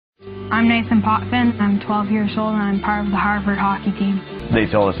I'm Nathan Potvin. I'm 12 years old and I'm part of the Harvard hockey team. They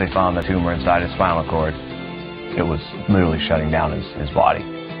told us they found the tumor inside his spinal cord. It was literally shutting down his body.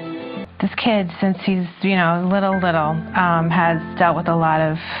 This kid, since he's, little, has dealt with a lot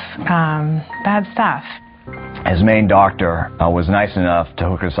of bad stuff. His main doctor was nice enough to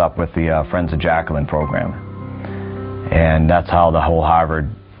hook us up with the Friends of Jaclyn program. And that's how the whole Harvard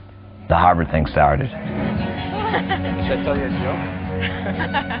thing started. Should I tell you a joke?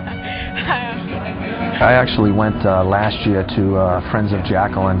 I actually went last year to Friends of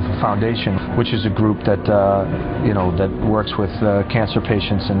Jaclyn Foundation, which is a group that that works with cancer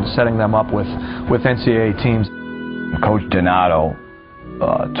patients and setting them up with NCAA teams. Coach Donato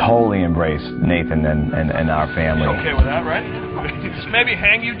totally embraced Nathan and our family. You're okay with that, right? Just maybe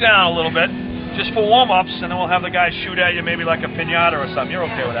hang you down a little bit, just for warm-ups, and then we'll have the guys shoot at you maybe like a piñata or something. You're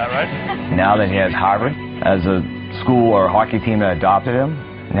okay with that, right? Now that he has Harvard as a school or hockey team that adopted him,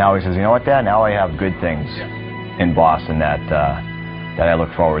 now he says, you know what, Dad? Now I have good things in Boston that I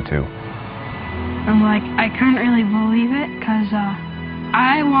look forward to. I'm like, I couldn't really believe it because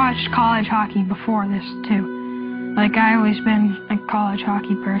I watched college hockey before this too. Like, I always been a college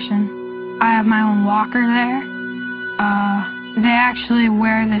hockey person. I have my own locker there. They actually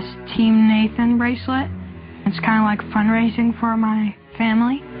wear this Team Nathan bracelet. It's kind of like fundraising for my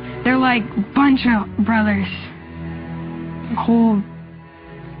family. They're like a bunch of brothers. A whole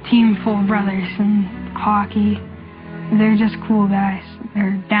team full of brothers in hockey. They're just cool guys.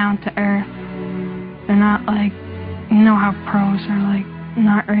 They're down to earth. They're not like, how pros are like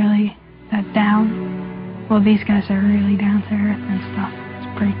not really that down. Well, these guys are really down to earth and stuff.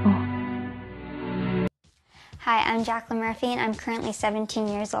 It's pretty cool. Hi, I'm Jaclyn Murphy and I'm currently 17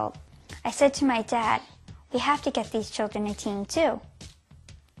 years old. I said to my dad, we have to get these children a team too.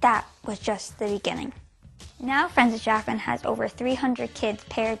 That was just the beginning. Now Friends of Jaclyn has over 300 kids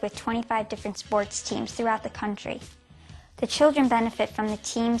paired with 25 different sports teams throughout the country. The children benefit from the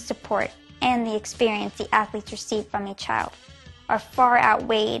team support and the experience the athletes receive from each child are far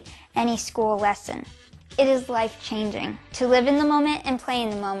outweighed any school lesson. It is life-changing to live in the moment and play in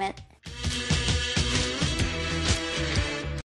the moment.